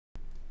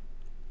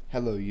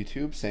Hello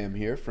YouTube, Sam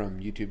here from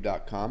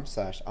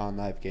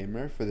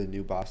youtube.com/onlivegamer for the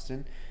new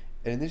Boston,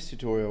 and in this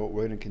tutorial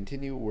we're going to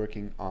continue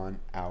working on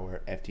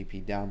our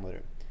FTP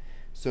downloader.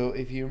 So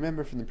if you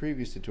remember from the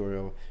previous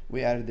tutorial,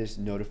 we added this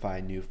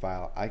notify new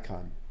file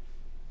icon,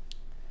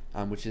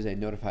 which is a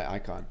notify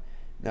icon.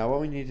 Now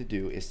what we need to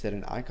do is set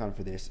an icon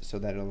for this so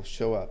that it'll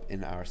show up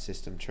in our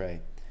system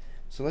tray.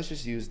 So let's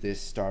just use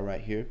this star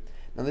right here.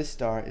 Now this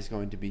star is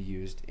going to be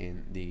used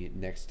in the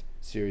next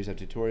series of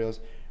tutorials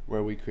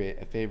where we create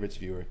a favorites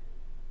viewer,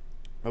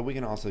 but we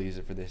can also use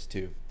it for this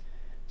too.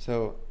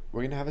 So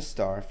we're going to have a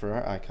star for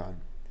our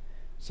icon.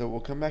 So we'll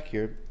come back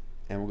here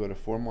and we'll go to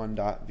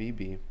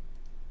form1.vb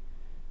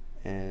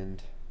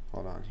and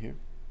hold on here.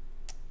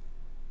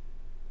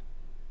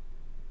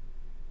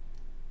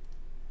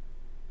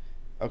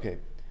 Okay,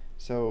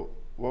 so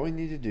what we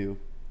need to do,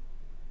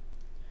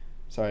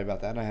 sorry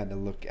about that, I had to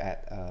look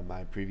at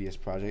my previous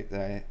project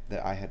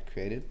that I had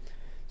created.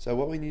 So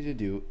what we need to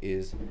do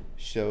is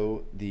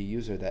show the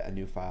user that a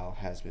new file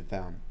has been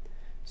found.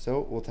 So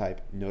we'll type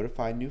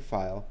notify new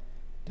file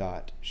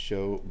dot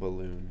show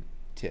balloon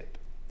tip.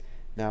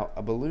 Now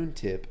a balloon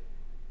tip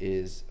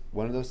is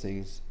one of those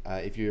things,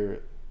 if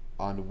you're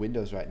on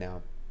Windows right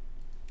now,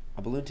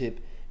 a balloon tip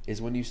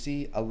is when you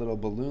see a little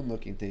balloon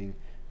looking thing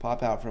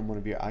pop out from one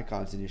of your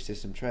icons in your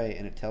system tray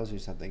and it tells you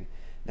something.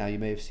 Now you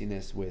may have seen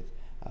this with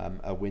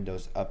a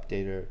Windows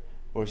updater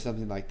or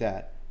something like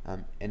that,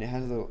 and it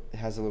has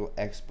a little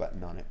X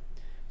button on it.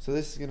 So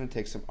this is going to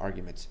take some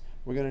arguments.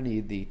 We're going to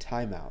need the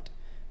timeout.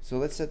 So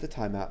let's set the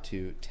timeout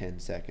to 10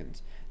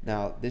 seconds.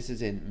 Now this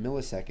is in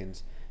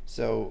milliseconds,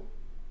 so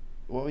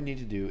what we need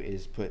to do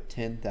is put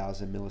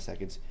 10,000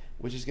 milliseconds,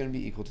 which is going to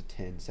be equal to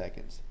 10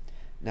 seconds.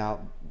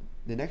 Now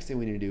the next thing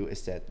we need to do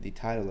is set the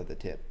title of the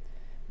tip.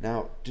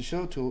 Now to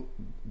show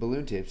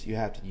balloon tips you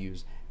have to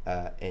use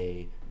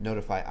a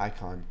notify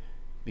icon,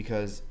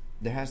 because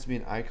there has to be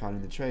an icon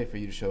in the tray for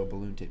you to show a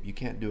balloon tip. You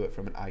can't do it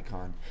from an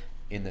icon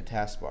in the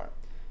taskbar.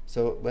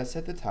 So let's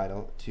set the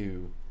title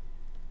to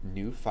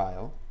new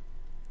file,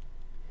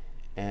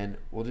 and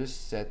we'll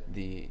just set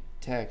the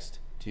text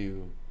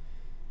to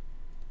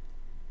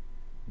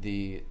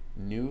the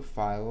new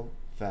file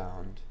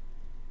found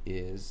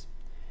is,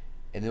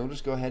 and then we'll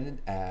just go ahead and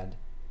add,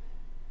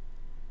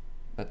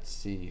 let's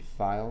see,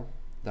 file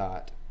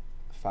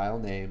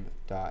name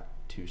dot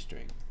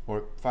toString,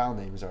 or file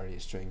name is already a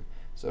string,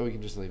 so we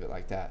can just leave it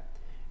like that.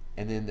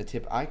 And then the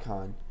tip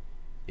icon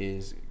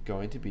is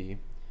going to be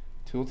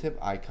tooltip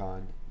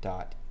icon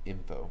dot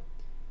info.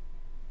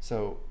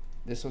 So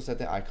this will set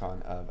the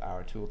icon of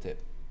our tooltip.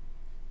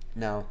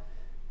 Now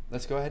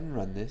let's go ahead and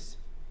run this,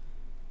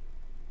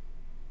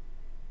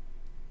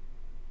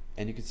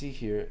 and you can see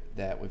here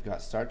that we've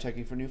got start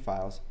checking for new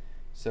files.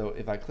 So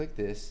if I click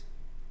this,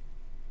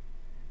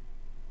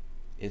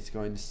 it's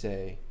going to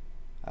say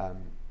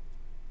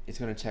it's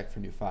going to check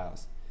for new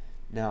files.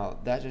 Now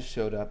that just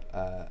showed up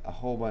a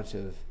whole bunch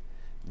of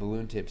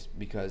balloon tips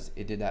because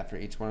it did that for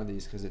each one of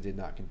these because it did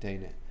not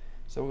contain it.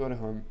 So we'll go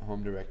to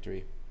home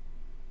directory,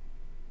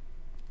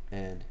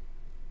 and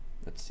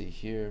let's see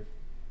here,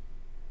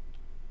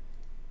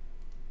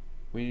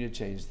 we need to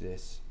change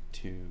this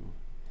to,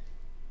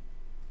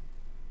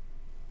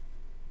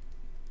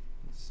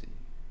 let's see,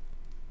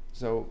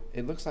 so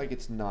it looks like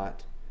it's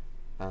not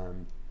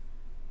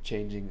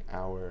changing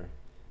our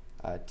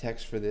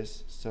text for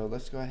this, so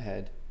let's go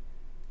ahead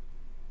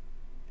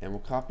and we'll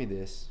copy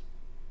this,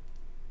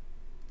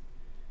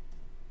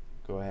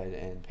 go ahead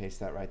and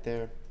paste that right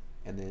there,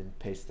 and then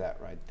paste that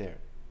right there.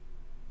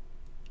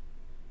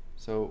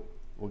 So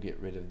we'll get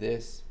rid of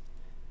this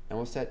and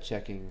we'll set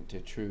checking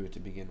to true to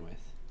begin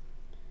with.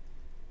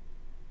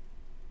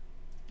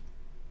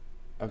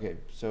 Okay,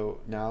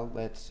 so now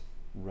let's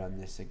run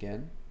this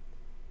again,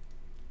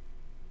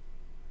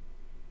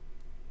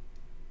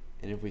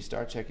 and if we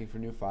start checking for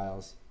new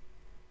files,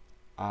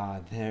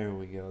 there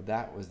we go,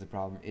 that was the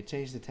problem. It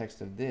changed the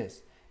text of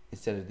this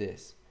instead of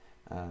this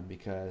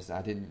because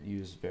I didn't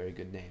use very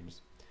good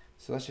names.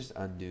 So let's just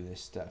undo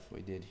this stuff we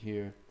did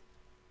here,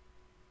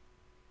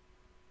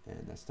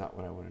 and that's not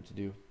what I wanted to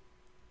do.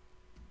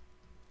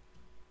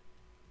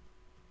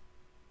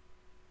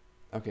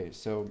 Okay,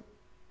 so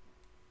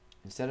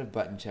instead of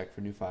button check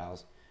for new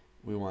files,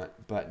 we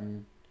want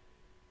button,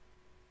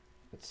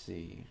 let's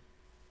see,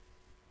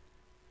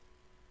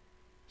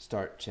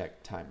 start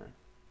check timer.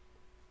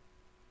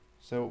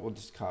 So we'll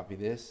just copy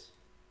this,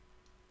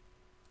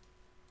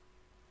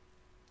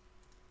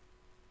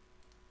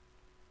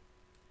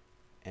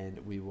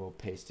 and we will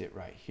paste it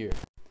right here.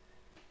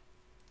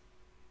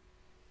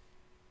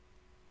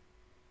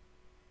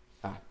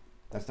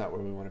 That's not where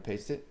we want to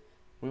paste it.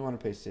 We want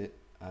to paste it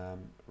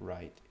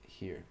right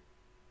here.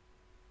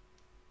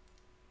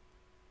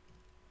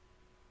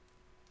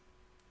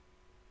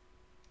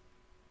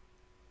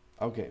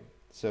 Okay,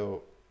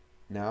 so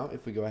now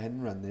if we go ahead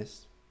and run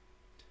this,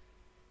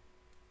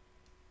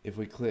 if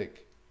we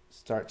click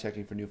start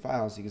checking for new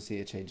files, you can see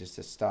it changes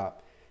to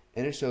stop,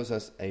 and it shows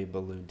us a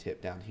balloon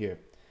tip down here.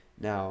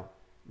 Now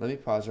let me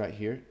pause right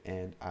here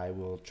and I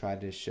will try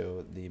to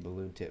show the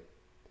balloon tip.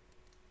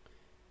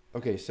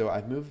 Okay, so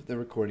I've moved the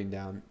recording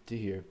down to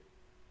here,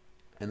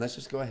 and let's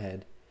just go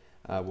ahead.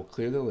 We'll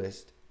clear the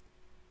list,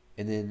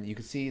 and then you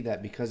can see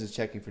that because it's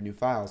checking for new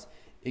files,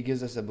 it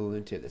gives us a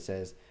balloon tip that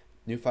says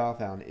new file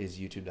found is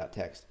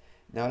youtube.txt.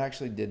 Now it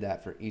actually did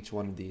that for each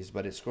one of these,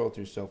 but it scrolled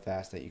through so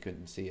fast that you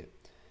couldn't see it.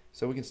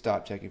 So we can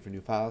stop checking for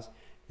new files,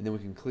 and then we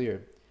can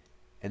clear,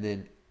 and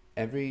then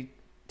every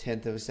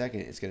tenth of a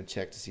second it's going to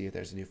check to see if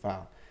there's a new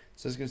file.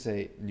 So it's going to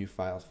say new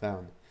files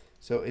found.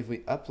 So if we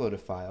upload a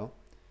file,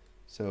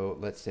 so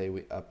let's say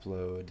we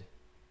upload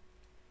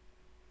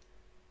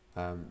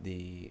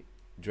the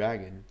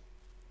dragon,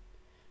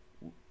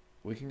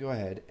 we can go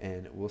ahead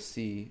and we'll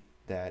see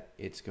that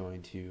it's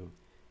going to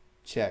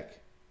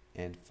check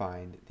and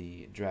find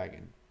the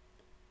dragon.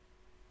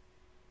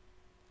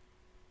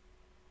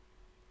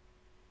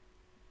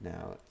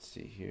 Now let's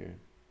see here.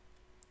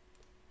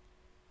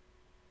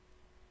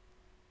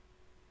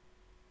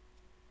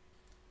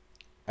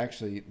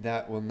 Actually,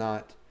 that will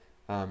not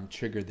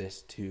trigger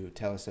this to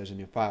tell us there's a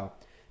new file,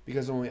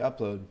 because when we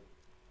upload,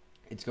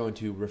 it's going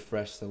to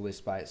refresh the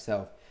list by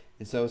itself,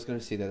 and so it's going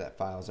to see that that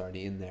file is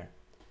already in there.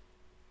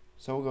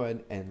 So we'll go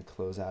ahead and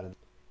close out of.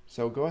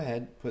 So go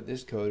ahead, put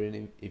this code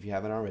in if you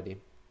haven't already,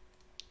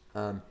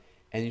 and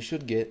you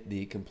should get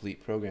the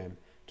complete program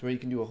to where you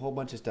can do a whole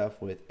bunch of stuff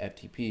with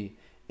FTP,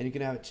 and you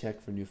can have it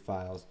check for new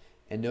files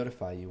and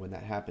notify you when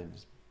that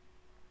happens.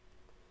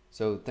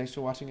 So thanks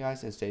for watching,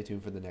 guys, and stay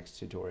tuned for the next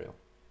tutorial.